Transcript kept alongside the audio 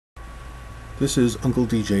This is Uncle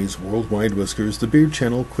DJ's Worldwide Whiskers, the Beard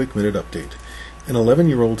Channel Quick Minute Update. An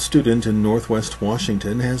 11-year-old student in Northwest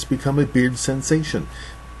Washington has become a beard sensation.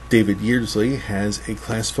 David Yearsley has a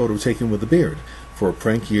class photo taken with a beard. For a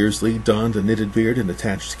prank, Yearsley donned a knitted beard and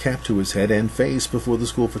attached cap to his head and face before the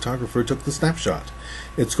school photographer took the snapshot.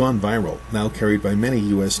 It's gone viral, now carried by many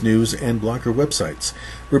U.S. news and blogger websites.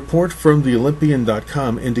 Report from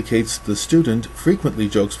theolympian.com indicates the student frequently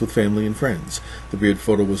jokes with family and friends. The beard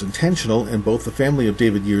photo was intentional, and both the family of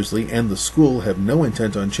David Yearsley and the school have no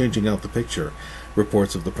intent on changing out the picture.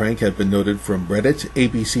 Reports of the prank have been noted from Reddit,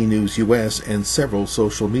 ABC News US, and several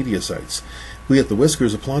social media sites. We at the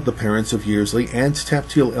Whiskers applaud the parents of Yearsley and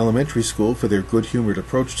Tapteel Elementary School for their good-humored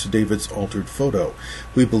approach to David's altered photo.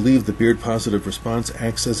 We believe the beard-positive response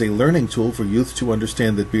acts as a learning tool for youth to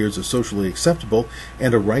understand that beards are socially acceptable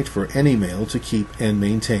and a right for any male to keep and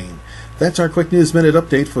maintain. That's our Quick News Minute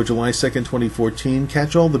Update for July 2nd, 2014.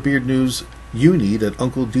 Catch all the beard news you need at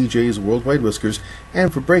Uncle DJ's Worldwide Whiskers,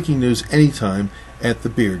 and for breaking news anytime at the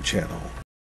Beard Channel.